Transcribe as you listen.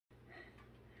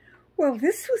Well,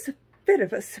 this was a bit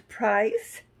of a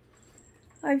surprise.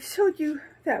 I've showed you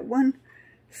that one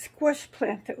squash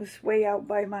plant that was way out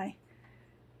by my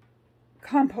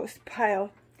compost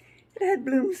pile. It had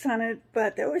blooms on it,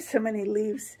 but there were so many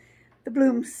leaves. The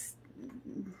blooms,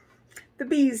 the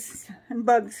bees and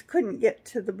bugs couldn't get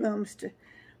to the blooms to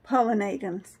pollinate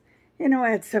them. You know, I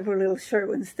had several little short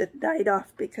ones that died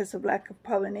off because of lack of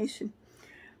pollination.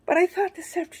 But I thought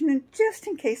this afternoon, just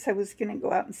in case I was going to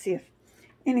go out and see if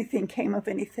anything came of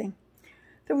anything.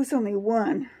 There was only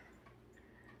one,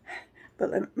 but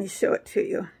let me show it to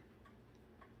you.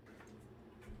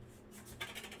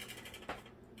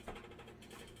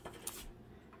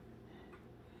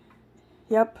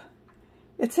 Yep,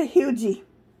 it's a hugie.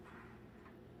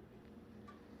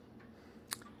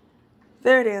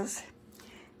 There it is.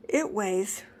 It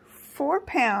weighs 4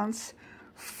 pounds,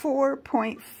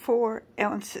 4.4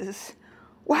 ounces.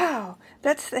 Wow,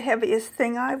 that's the heaviest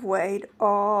thing I've weighed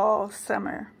all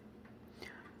summer.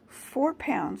 4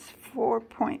 pounds,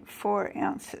 4.4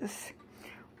 ounces.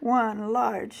 One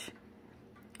large.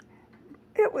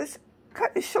 It was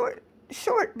kind of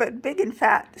short but big and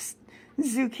fat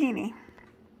zucchini.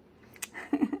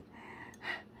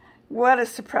 What a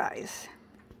surprise.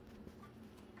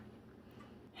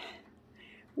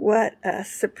 What a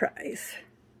surprise.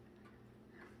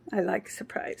 I like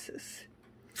surprises.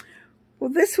 Well,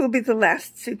 this will be the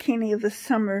last zucchini of the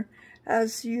summer,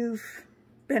 as you've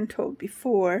been told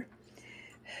before.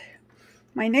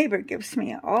 My neighbor gives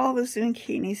me all the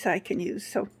zucchinis I can use,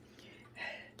 so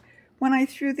when I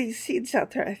threw these seeds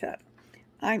out there, I thought,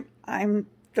 I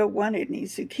don't want any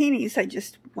zucchinis, I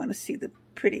just want to see the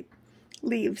pretty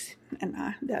leaves, and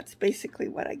that's basically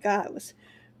what I got, was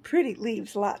pretty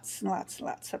leaves, lots and lots and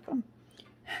lots of them,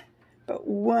 but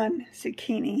one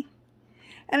zucchini.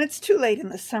 And it's too late in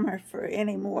the summer for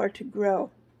any more to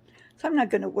grow, so I'm not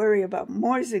going to worry about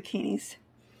more zucchinis.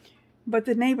 But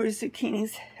the neighbor's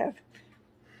zucchinis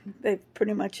they've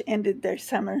pretty much ended their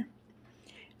summer,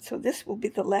 so this will be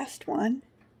the last one.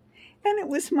 And it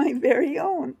was my very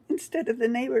own instead of the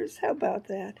neighbor's. How about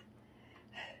that?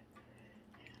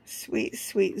 Sweet,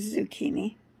 sweet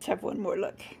zucchini. Let's have one more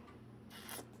look.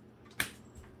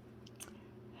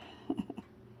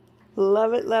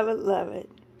 Love it, love it, love it.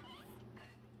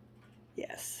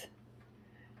 Yes.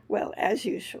 Well, as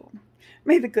usual,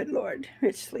 may the good Lord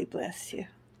richly bless you.